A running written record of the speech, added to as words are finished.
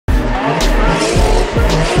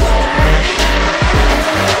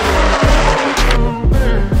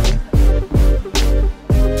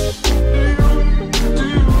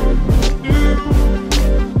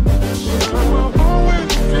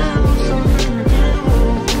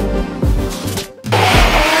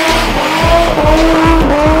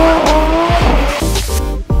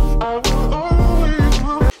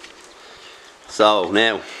So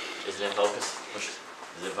now. Is it in focus? Is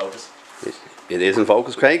it in focus? It is in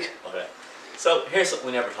focus, Craig. Okay. So here's something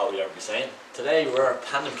we never thought we'd ever be saying. Today we're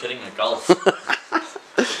PANDEM kitting at golf.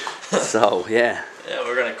 So yeah. Yeah,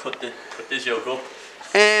 we're gonna cut this yoke up.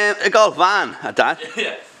 A golf van at that.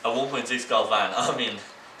 Yeah, a 1.6 golf van. I mean,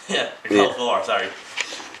 yeah, a golf floor. Sorry.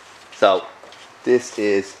 So this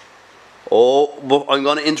is. Oh, but I'm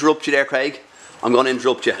going to interrupt you there, Craig. I'm going to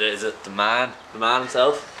interrupt you. Is it the man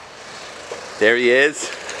himself? There he is.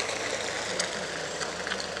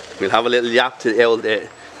 We'll have a little yap to the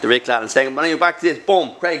Rick lad in a second. But anyway, back to this.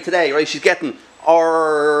 Boom, Craig today, right? She's getting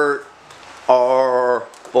our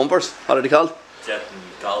bumpers. What are they called? Getting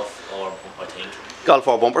golf or I think. Golf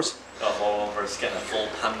or bumpers. Golf or bumpers. Getting a full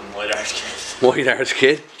PANDEM wide arch kit. Wide arch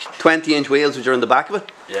kit. 20-inch wheels, which are in the back of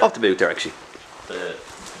it. Yeah. Off the boot there, actually. The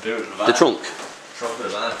boot of the van. The trunk. Trunk of the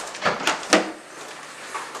van.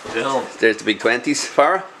 Boom. There's the big 20s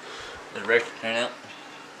for her. There's Rick here now.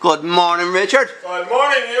 Good morning, Richard. Good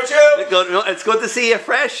morning, YouTube. It's good to see you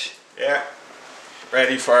fresh. Yeah.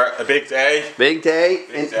 Ready for a big day. Big day.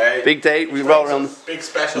 Big day. We roll around big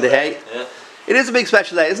special the day. hay. Yeah. It is a big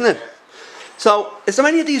special day, isn't it? Yeah. So, is there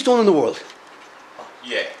many of these done in the world?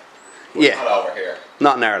 Yeah. Yeah. Not over here.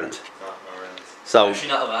 Not in Ireland. Not in Ireland. So. Actually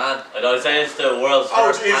not a van. I'd say it's the world's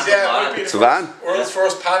Oh first jeez, PANDEM yeah. van. Might be It's a the van. World's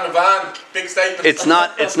first PANDEM van. Big statement. It's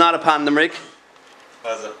not a PANDEM rig.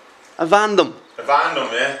 What is it? A Vandom. A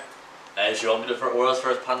Vandom, yeah. She won't be the world's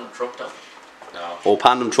first PANDEM truck though. No. Oh,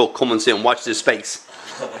 PANDEM truck coming soon. Watch this space.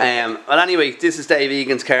 Well, anyway, this is Dave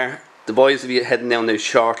Egan's car. The boys will be heading down now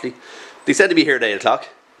shortly. They said to be here at 8 o'clock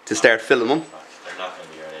to start filming them. They're not going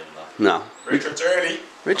to be here at 8 o'clock. No. Richard's early.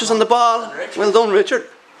 Richard's on the ball. Well done, Richard.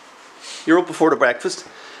 You're up before the breakfast.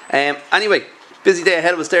 Anyway, busy day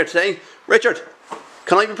ahead of us there today. Richard,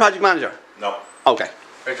 can I be project manager? No. Okay.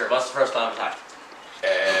 Richard, what's the first plan of attack?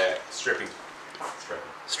 Stripping.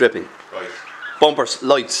 Stripping. Right. Bumpers,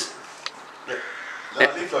 lights. Yeah.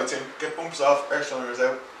 No, leave lights in. Get bumpers off. Air cylinder's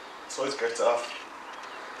out. Side skirts off.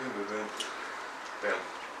 Boom, boom, boom. Boom.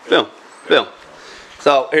 Boom. Boom.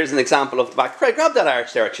 So here's an example of the back. Craig, grab that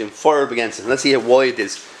arch there actually and fire up against it. Let's see how wide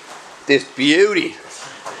this beauty.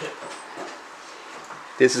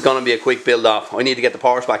 This is going to be a quick build off. I need to get the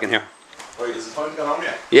Porsche back in here. Right, is the time gone on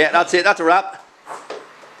yet? Yeah, that's it. That's a wrap.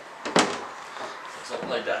 Something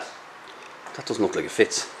like that. That doesn't look like it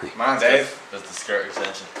fits. Man, Dave. That's the skirt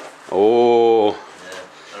extension. Oh. Yeah.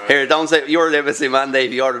 Right. Here, don't say you're obviously man,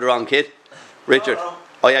 Dave. You ordered the wrong kit. Richard, No.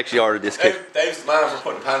 I actually ordered this kit. Dave's the man for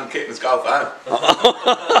putting a PANDEM kit in his golf van.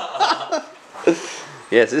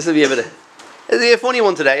 Yes, this will be a bit of. It'll be a funny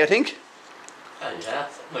one today, I think. Yeah,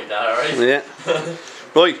 something like that, alright? Yeah.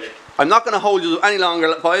 Right. I'm not going to hold you any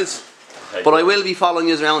longer, boys. Okay, But I will be following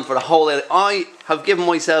you around for the whole day. I have given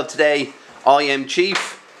myself today, I am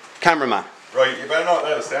chief cameraman. Right, you better not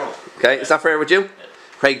let us down. Okay, is that fair with you? Yeah.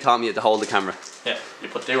 Craig taught me to hold the camera. Yeah, you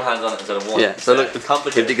put 2 hands on it instead of 1. Yeah, so look, it's if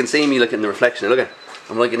complicated. you can see me look in the reflection, look at,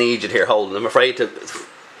 I'm like an Egypt here holding. I'm afraid the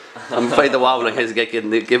wobble in case I get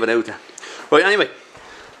given out there. Right, anyway,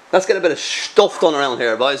 let's get a bit of stuff done around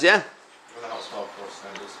here, boys, yeah? We're gonna have a smoke first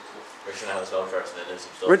and do some stuff. We're going to have a smoke first and then do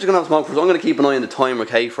some stuff. Richard's going to have smoke first. I'm going to keep an eye on the timer,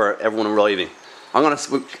 okay, for everyone arriving. I'm going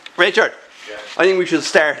to... Richard, Yeah. I think we should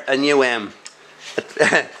start a new a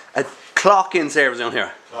clock-in service down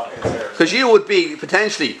here. Clock in there. Because you would be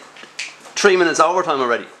potentially 3 minutes overtime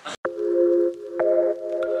already.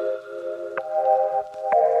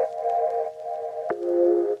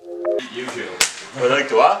 YouTube. I like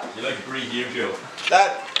to what? You like to breathe YouTube.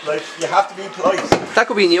 That, like, you have to be polite. That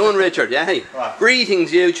could be new one, Richard, yeah, hey. What?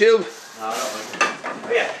 Greetings, YouTube. No, I don't like it.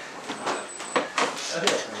 Oh, yeah.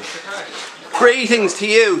 Greetings to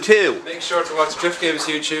you, too. Make sure to watch Drift Games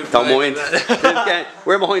YouTube. Don't mind.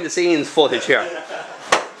 We're behind the scenes footage here.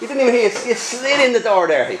 You didn't even hear, you slid in the door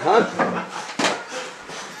there, hey, huh?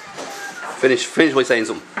 Finish by saying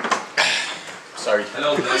something. Sorry.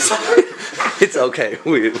 Hello, Dave. It's okay,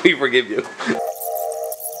 we forgive you.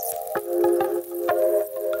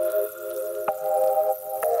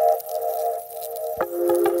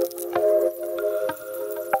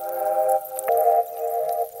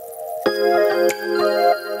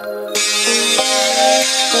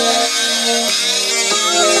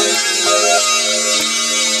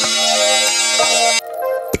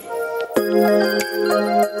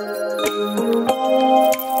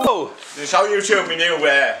 Oh, To show YouTube my new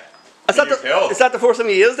is that the first time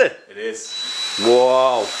you used it? It is.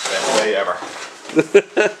 Wow. Best day ever.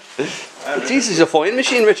 Jesus, a fine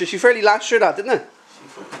machine, Richard. She fairly latched through that, didn't it? She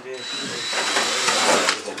fucking did.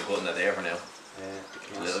 Just putting that there for now.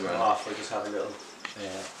 Yeah. Little round. Off, I just have a little.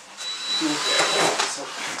 Yeah. So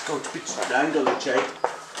go twitch that angle, Jake.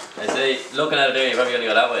 I say, looking at it there, you're probably going to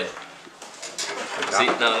go that way. See,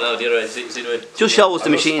 no, the other way. See the way. Just show us the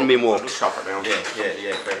machine being worked. Just chop it down.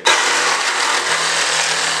 Yeah, perfect.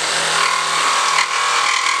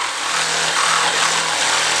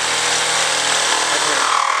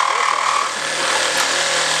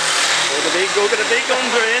 Look at the big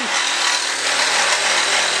guns are in.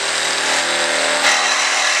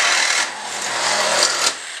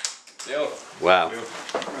 Wow. Right.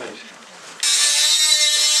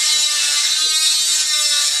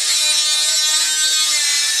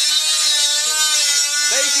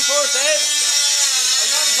 Safety first, Ed. I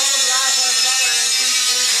got in trouble the last time for not wearing any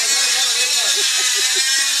PPE, so I'm going to get it this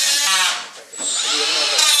time.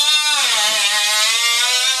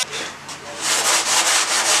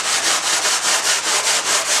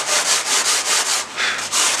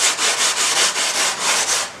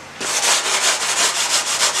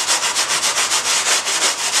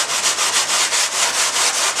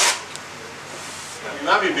 You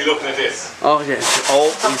might be looking at this. Oh yeah. Oh,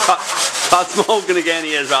 he's caught smoking again.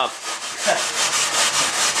 He is, Rob.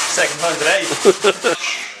 Second time today.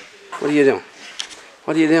 What are you doing?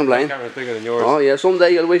 What are you doing, Blaine? Camera's bigger than yours. Oh yeah.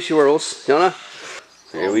 Someday you'll wish you were us. You know.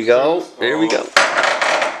 Here we go. Here we go.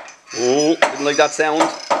 Oh, didn't like that sound.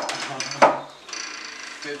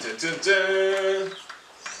 Dun, dun, dun, dun.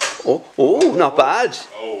 Oh, not bad.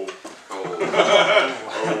 Oh.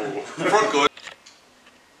 Front good.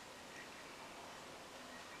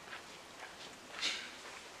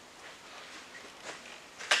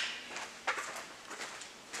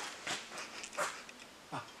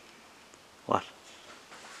 What?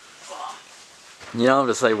 You don't have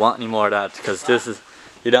to say what anymore, Dad, because this is.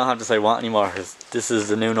 You don't have to say what anymore, because this is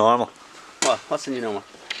the new normal. What? What's the new number?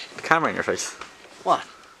 The camera in your face. What?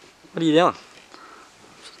 What are you doing?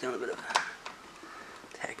 Just doing a bit of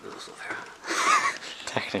technical stuff here.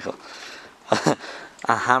 Technical.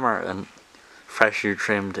 A hammer and freshly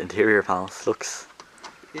trimmed interior panels looks.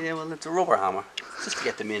 Yeah, well, it's a rubber hammer, just to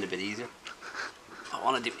get them in a bit easier. I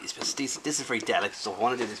want to do this, but this is very delicate, so I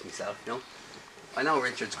want to do this myself, you know. I know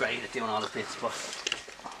Richard's great at doing all the bits, but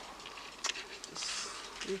just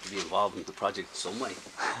need to be involved in the project in some way.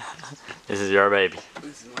 This is your baby.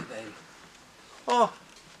 This is my baby. Oh,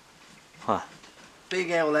 What?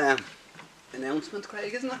 big old announcement,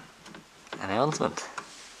 Craig, isn't it? Announcement.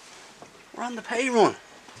 We're on the pay run.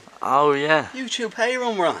 Oh yeah. YouTube pay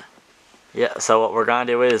run we're on. Yeah, so what we're gonna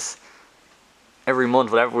do is every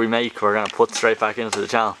month whatever we make we're gonna put straight back into the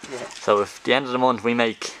channel. Yeah. So if at the end of the month we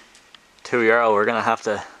make €2, we're gonna have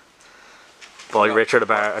to buy Richard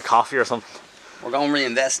a coffee or something. We're going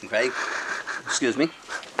reinvesting, Craig. Excuse me.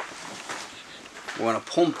 We're going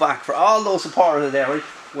to pump back for all those supporters there, right?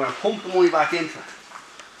 We're going to pump the money back into it.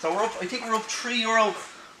 So we're up, I think we're up €3.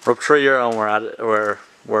 We're up €3 and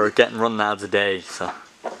we're getting running ads a day, so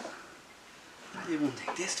I did one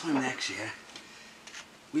thing. This time next year,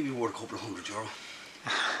 we'll be worth a couple of €100.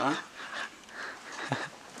 Huh?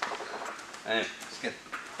 Anyway, let's get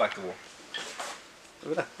back to work.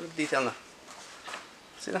 Look at that. Look at the detail now.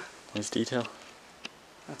 See that? nice detail.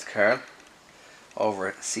 That's Carl over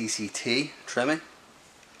at CCT Trimming.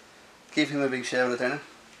 Give him a big shout out there now.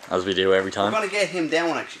 As we do every We're time. going to get him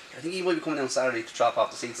down actually. I think he might be coming down Saturday to drop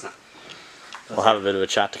off the seats now. We'll have a bit of a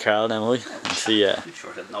chat to Carl then, will we? And see I'm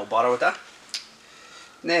sure there's no bother with that.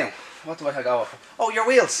 Now, what do I go off? Oh, your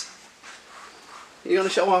wheels. You're going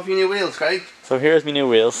to show off your new wheels, Craig? So here's my new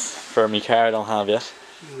wheels for my car I don't have yet.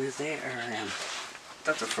 New wheels there.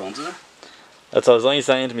 That's the front, isn't it? That's what I was only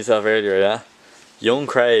saying to myself earlier, yeah? Young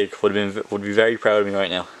Craig would be very proud of me right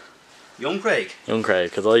now. Young Craig. Young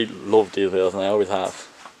Craig, because I love these wheels and I always have.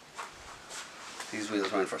 These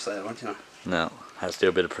wheels weren't for sale, weren't you? No, has to do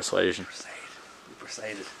a bit of persuasion.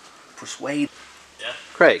 Persuade. Yeah.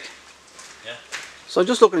 Craig. Yeah. So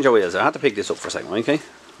just looking at your wheels, I had to pick this up for a second, okay?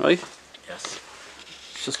 Right? Yes.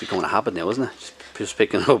 It's just becoming a habit now, isn't it? Just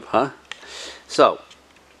picking it up, huh? So,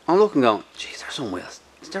 I'm looking going, geez, there's some wheels.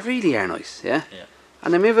 They really are nice, yeah? Yeah.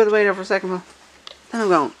 And I move out of the way there for a second, man. Then I'm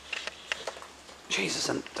going, Jesus,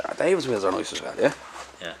 and David's wheels are nice as well, yeah?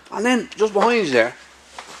 Yeah. And then, just behind you there,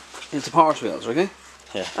 is the Porsche wheels, okay?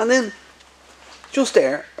 Yeah. And then, just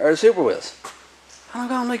there are the Super wheels. And I'm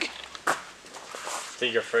going like,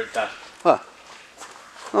 Figure for that. what?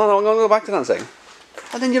 No, I'm going to go back to that in a second.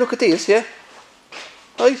 And then you look at these, yeah?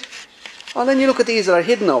 Right? And then you look at these that are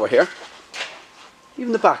hidden over here.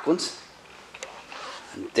 Even the back ones.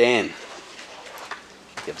 And then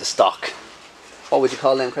you have the stock. What would you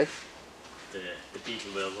call them, Craig? The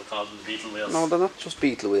Beetle wheels, we'll call them the Beetle wheels. No, they're not just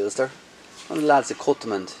Beetle wheels. They're one of the lads that cut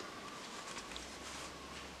them and...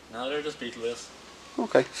 No, they're just Beetle wheels.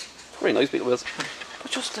 Okay. Very nice Beetle wheels.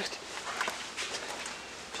 But just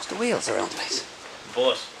the wheels around the place.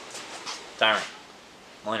 But, Darren,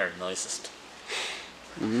 mine are the nicest.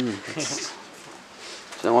 Do you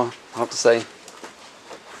know what I have to say?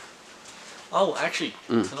 Oh, actually,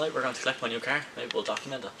 tonight we're going to collect my new car. Maybe we'll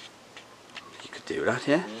document it. You could do that,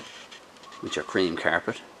 yeah? With your cream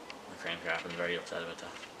carpet. My cream carpet, I'm very upset about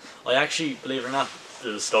that. I actually, believe it or not,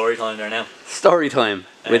 there's a story time there now. Story time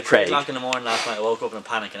with Craig. 3 o'clock in the morning last night, I woke up in a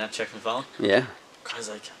panic and I had to check my phone. Yeah.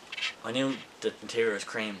 Because I knew the interior was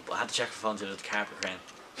cream, but I had to check my phone to see if it was carpet cream.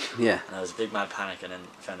 Yeah. And I was a big mad panic, and then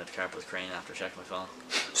found that the carpet was cream after checking my phone.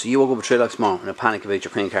 So you woke up at 3 o'clock this morning in a panic about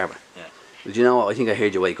your cream carpet? Yeah. Did you know what? I think I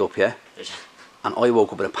heard you wake up, yeah? Did you? And I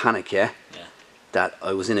woke up in a panic, yeah? Yeah. That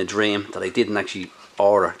I was in a dream that I didn't actually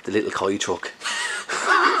order the little koi truck.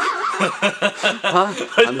 I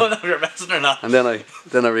don't know if you're messing or not. And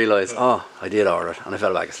then I realised, oh, I did order it, and I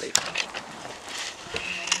fell back asleep.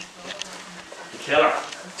 Killer.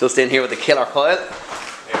 Just in here with the killer coil.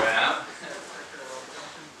 Here I am.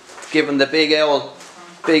 Giving the big old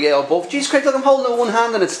buff. Jeez, Craig, look, I'm holding it with one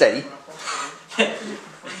hand and it's steady.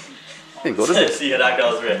 Been good, isn't it? See how that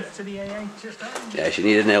goes, Rick. Yeah, she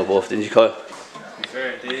needed an nail buff, didn't you, Kyle?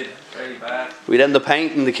 Sure did. Very bad. We'd end up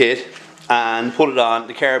painting the kit and put it on.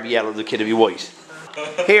 The car would be yellow, the kit would be white.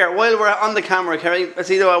 Here, while we're on the camera, Craig, I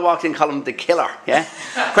see that I walked in and called him the killer, yeah?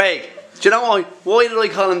 Craig, do you know why? Why did I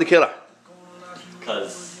call him the killer?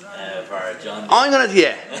 Because for John. I'm gonna,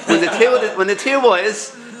 yeah. When the two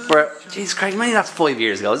boys were, jeez, Craig, maybe that's 5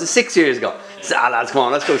 years ago. Was it 6 years ago? Ah, lads, come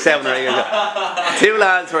on, let's go 7 or 8 years ago. Two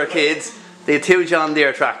lads were kids. They had 2 John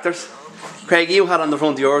Deere tractors. Craig, you had on the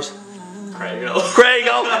front of yours.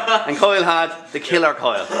 Craigo. And Kyle had the killer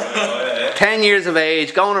Kyle. 10 years of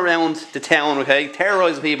age, going around the town, okay,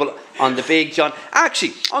 terrorising people on the big John.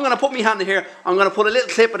 Actually, I'm going to put my hand in here. I'm going to put a little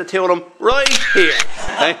clip of the two of them right here.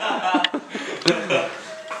 Okay?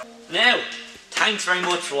 Now, thanks very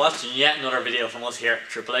much for watching yet another video from us here at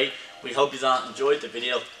AAA. We hope you all enjoyed the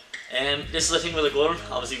video. This is the thing with the gun.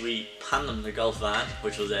 Obviously, we pandem the Golf van,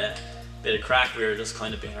 which was a bit of crack. We were just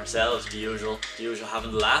kind of being ourselves, the usual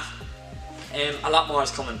having the laugh. A lot more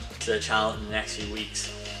is coming to the channel in the next few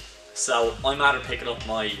weeks. So I'm either picking up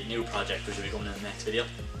my new project, which will be coming in the next video.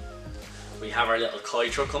 We have our little koi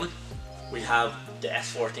truck coming. We have the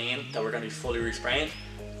S14 that we're going to be fully respraying.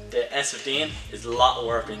 The S15 is a lot of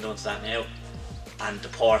work being done to that now. And the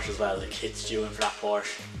Porsche as well, the kit's due in for that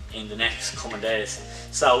Porsche in the next coming days.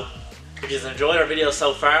 So if you've enjoyed our videos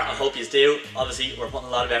so far, I hope you do. Obviously we're putting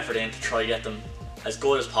a lot of effort in to try to get them as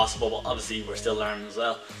good as possible, but obviously we're still learning as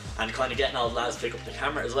well. And kind of getting all the lads to pick up the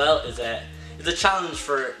camera as well is a challenge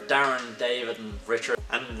for Darren, David and Richard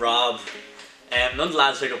and Rob. None of the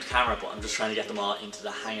lads pick up the camera, but I'm just trying to get them all into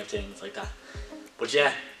the hang of things like that. But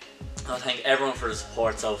yeah, I want to thank everyone for the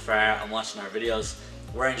support so far and watching our videos.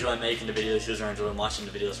 We're enjoying making the videos, you're enjoying watching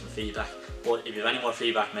the videos from feedback. But if you have any more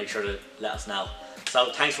feedback, make sure to let us know.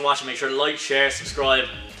 So thanks for watching, make sure to like, share, subscribe.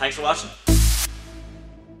 Thanks for watching.